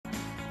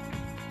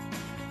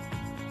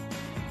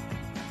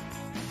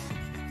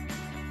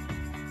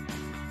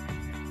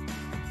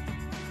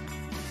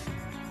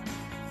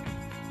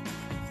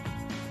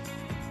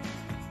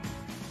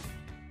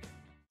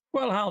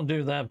Well, how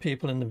do there,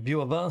 people in the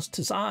viewerverse?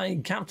 'Tis I,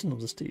 Captain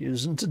of the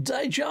Stews, and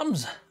today,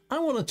 chums, I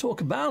want to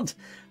talk about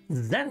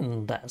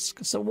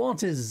ZenDesk. So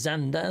what is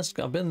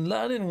ZenDesk? I've been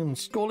learning and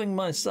schooling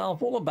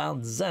myself all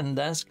about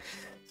ZenDesk.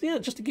 So yeah,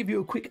 just to give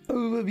you a quick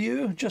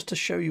overview, just to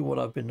show you what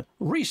I've been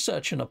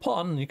researching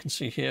upon. You can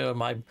see here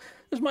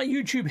there's my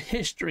YouTube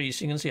history,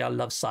 so you can see I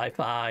love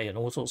sci-fi and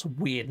all sorts of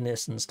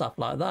weirdness and stuff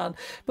like that.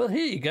 But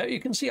here you go,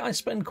 you can see I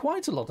spend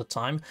quite a lot of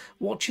time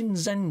watching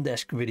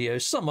ZenDesk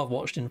videos. Some I've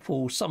watched in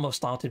full, some I've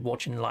started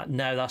watching like,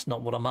 no, that's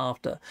not what I'm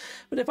after.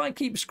 But if I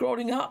keep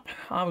scrolling up,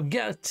 I'll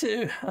get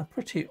to a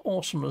pretty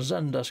awesome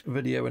ZenDesk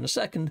video in a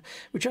second,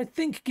 which I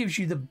think gives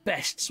you the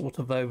best sort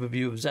of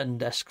overview of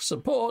ZenDesk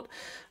support.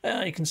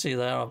 You can see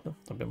there,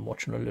 I've been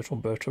watching a little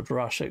bit of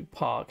Jurassic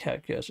Park.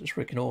 Heck yes, it's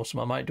freaking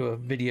awesome. I might do a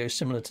video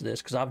similar to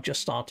this because I've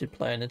just started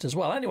playing it as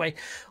well. Anyway,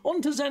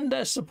 on to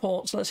ZenDesk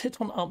support. So let's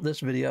hit on up this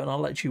video and I'll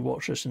let you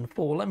watch this in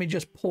full. Let me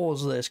just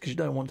pause this because you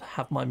don't want to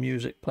have my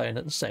music playing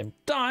at the same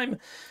time.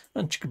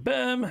 And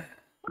chicka-boom.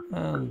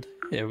 And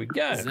here we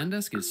go.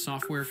 ZenDesk is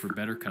software for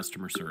better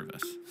customer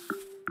service.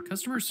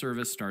 Customer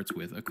service starts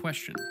with a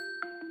question.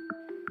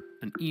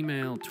 An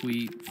email,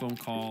 tweet, phone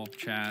call,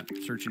 chat,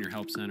 search in your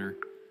help center.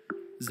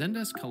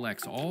 ZenDesk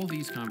collects all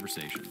these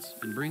conversations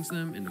and brings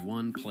them into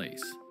one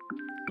place,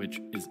 which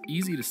is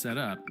easy to set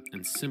up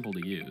and simple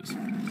to use.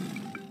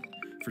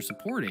 For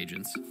support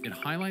agents, it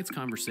highlights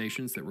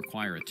conversations that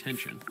require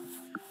attention,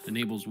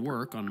 enables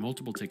work on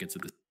multiple tickets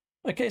at the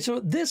Okay, so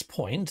at this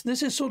point,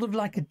 this is sort of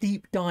like a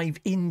deep dive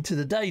into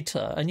the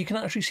data, and you can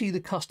actually see the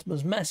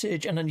customer's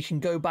message, and then you can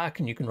go back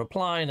and you can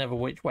reply in every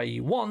which way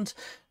you want.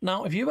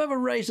 Now, if you've ever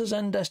raised a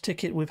ZenDesk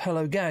ticket with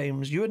Hello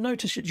Games, you would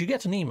notice that you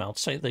get an email to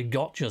say they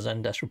got your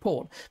ZenDesk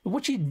report. But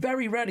what you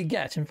very rarely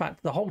get, in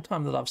fact, the whole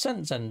time that I've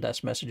sent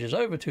ZenDesk messages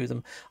over to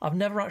them, I've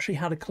never actually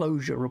had a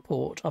closure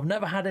report. I've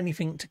never had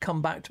anything to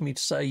come back to me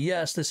to say,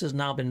 yes, this has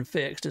now been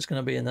fixed, it's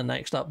going to be in the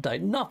next update.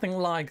 Nothing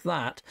like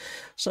that.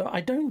 So I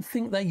don't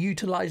think they're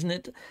utilizing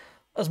it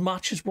as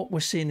much as what we're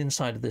seeing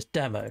inside of this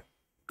demo. At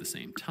the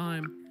same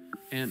time,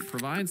 and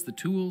provides the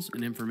tools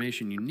and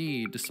information you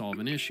need to solve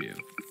an issue,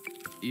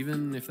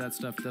 even if that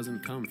stuff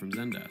doesn't come from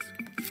ZenDesk.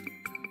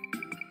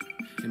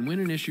 And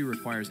when an issue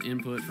requires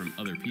input from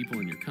other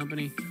people in your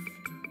company,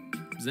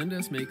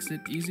 ZenDesk makes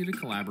it easy to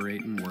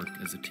collaborate and work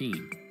as a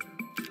team.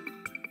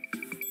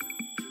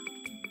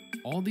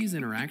 All these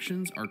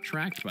interactions are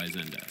tracked by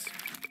ZenDesk,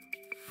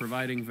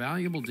 providing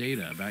valuable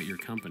data about your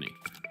company,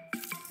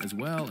 as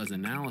well as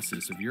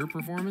analysis of your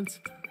performance.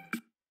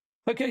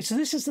 Okay, so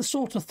this is the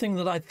sort of thing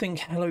that I think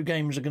Hello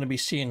Games are going to be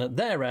seeing at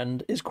their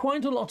end, is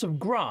quite a lot of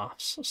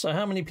graphs. So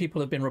how many people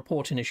have been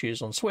reporting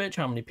issues on Switch,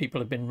 how many people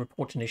have been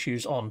reporting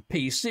issues on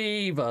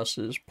PC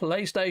versus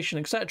PlayStation,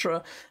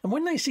 etc. And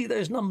when they see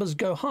those numbers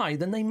go high,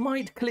 then they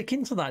might click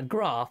into that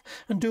graph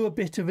and do a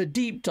bit of a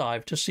deep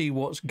dive to see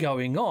what's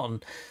going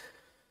on.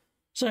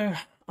 So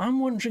I'm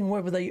wondering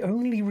whether they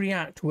only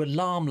react to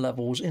alarm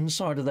levels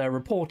inside of their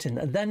reporting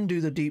and then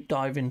do the deep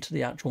dive into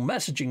the actual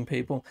messaging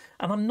people.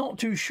 And I'm not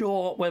too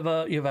sure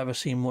whether you've ever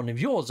seen one of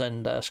your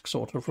ZenDesk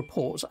sort of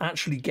reports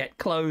actually get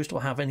closed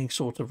or have any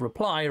sort of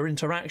reply or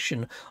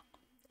interaction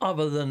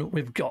other than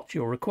we've got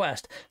your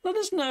request. Let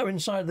us know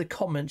inside the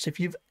comments if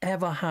you've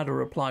ever had a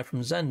reply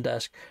from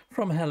ZenDesk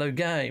from Hello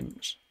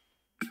Games.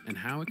 And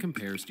how it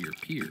compares to your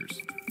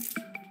peers.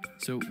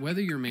 So whether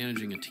you're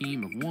managing a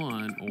team of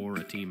 1 or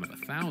a team of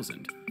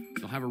 1,000,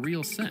 you'll have a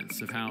real sense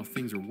of how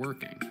things are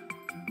working.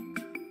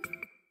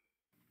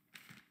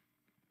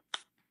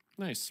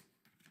 Nice.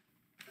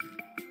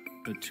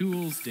 But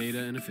tools, data,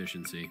 and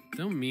efficiency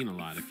don't mean a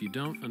lot if you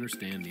don't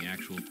understand the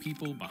actual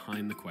people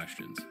behind the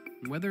questions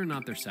and whether or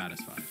not they're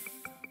satisfied.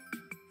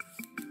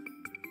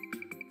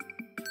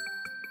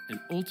 And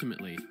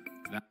ultimately,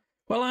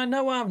 well, I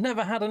know I've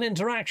never had an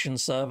interaction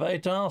survey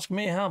to ask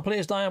me how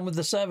pleased I am with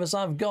the service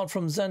I've got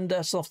from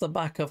ZenDesk off the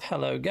back of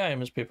Hello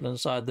Games, people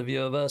inside the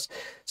viewerverse.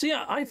 So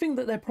yeah, I think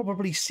that they're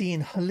probably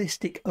seeing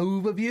holistic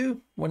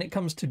overview when it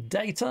comes to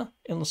data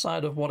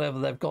inside of whatever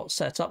they've got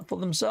set up for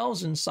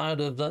themselves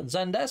inside of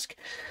ZenDesk.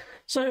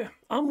 So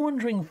I'm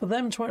wondering for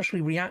them to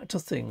actually react to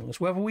things,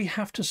 whether we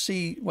have to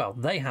see, well,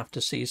 they have to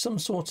see some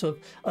sort of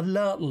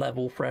alert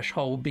level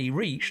threshold be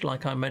reached,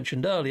 like I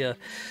mentioned earlier.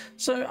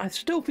 So I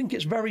still think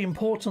it's very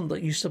important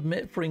that you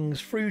submit things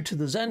through to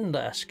the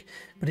ZenDesk,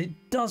 but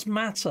it does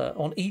matter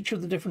on each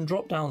of the different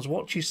drop-downs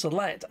what you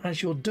select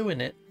as you're doing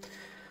it.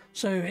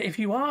 So if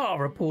you are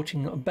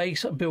reporting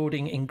base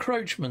building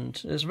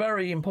encroachment, it's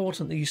very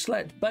important that you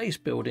select base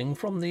building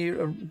from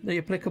the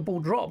applicable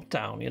drop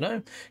down, you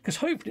know, because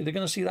hopefully they're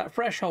going to see that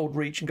threshold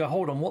reach and go,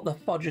 hold on, what the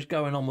fudge is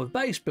going on with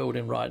base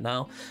building right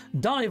now?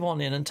 Dive on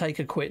in and take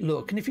a quick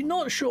look. And if you're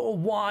not sure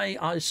why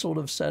I sort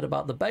of said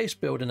about the base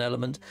building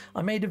element,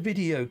 I made a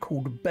video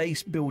called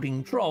Base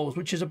Building Trolls,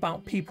 which is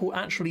about people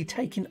actually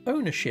taking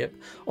ownership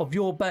of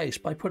your base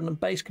by putting a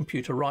base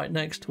computer right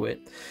next to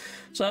it.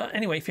 So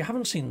anyway, if you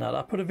haven't seen that,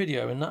 I put a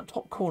video in that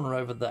top corner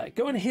over there.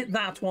 Go and hit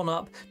that one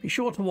up. Be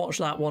sure to watch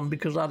that one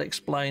because that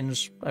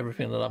explains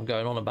everything that I'm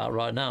going on about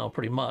right now,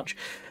 pretty much.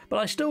 But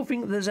I still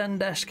think the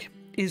ZenDesk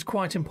is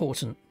quite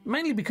important,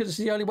 mainly because it's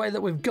the only way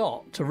that we've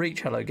got to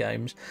reach Hello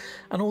Games.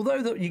 And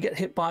although that you get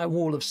hit by a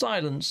wall of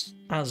silence,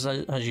 as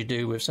you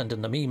do with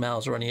sending them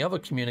emails or any other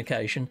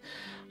communication,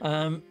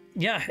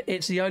 yeah,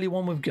 it's the only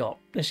one we've got.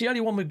 It's the only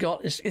one we've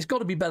got. It's got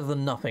to be better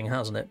than nothing,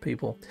 hasn't it,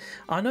 people?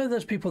 I know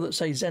there's people that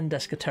say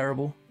ZenDesk are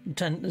terrible.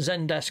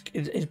 ZenDesk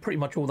is pretty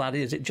much all that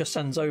is. It just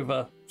sends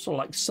over sort of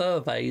like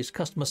surveys,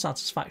 customer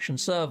satisfaction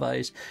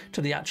surveys to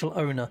the actual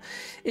owner.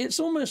 It's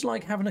almost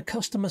like having a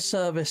customer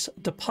service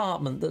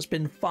department that's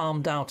been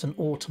farmed out and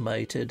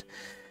automated.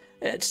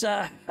 It's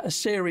a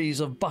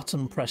series of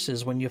button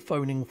presses when you're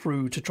phoning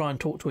through to try and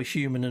talk to a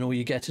human and all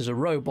you get is a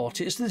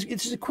robot. It's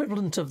the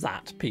equivalent of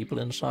that, people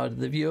inside of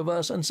the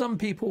viewerverse, and some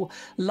people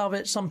love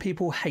it, some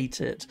people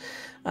hate it.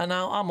 And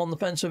now I'm on the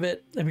fence of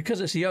it, and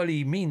because it's the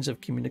only means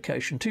of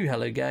communication to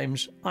Hello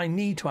Games, I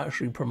need to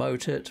actually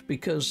promote it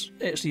because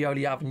it's the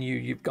only avenue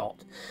you've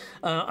got.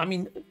 I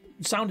mean,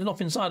 sounding off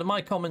inside of my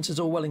comments is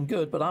all well and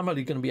good, but I'm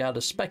only going to be able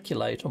to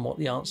speculate on what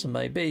the answer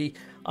may be.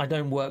 I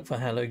don't work for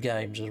Hello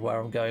Games is where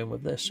I'm going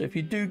with this. So if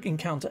you do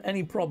encounter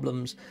any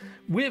problems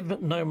with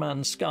No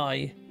Man's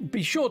Sky,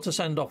 be sure to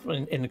send off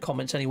in the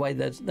comments anyway.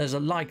 There's a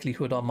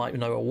likelihood I might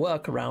know a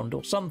workaround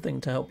or something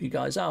to help you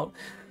guys out.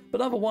 But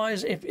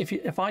otherwise,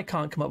 if I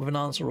can't come up with an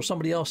answer or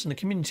somebody else in the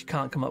community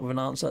can't come up with an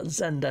answer,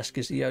 ZenDesk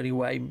is the only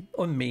way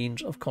or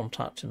means of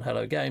contacting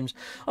Hello Games.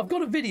 I've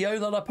got a video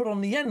that I put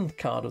on the end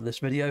card of this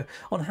video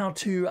on how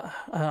to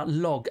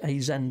log a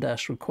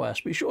ZenDesk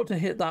request. Be sure to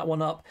hit that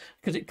one up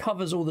because it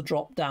covers all the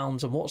drop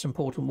downs and what's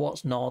important,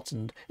 what's not,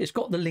 and it's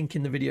got the link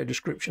in the video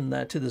description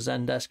there to the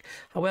ZenDesk.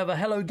 However,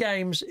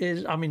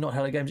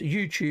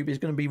 YouTube is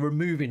going to be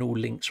removing all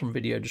links from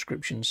video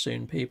descriptions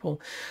soon,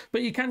 people.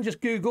 But you can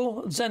just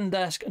Google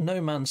ZenDesk No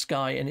Man's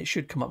Sky and it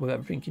should come up with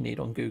everything you need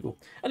on Google.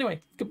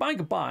 Anyway,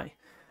 goodbye,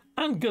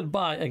 and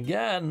goodbye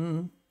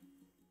again.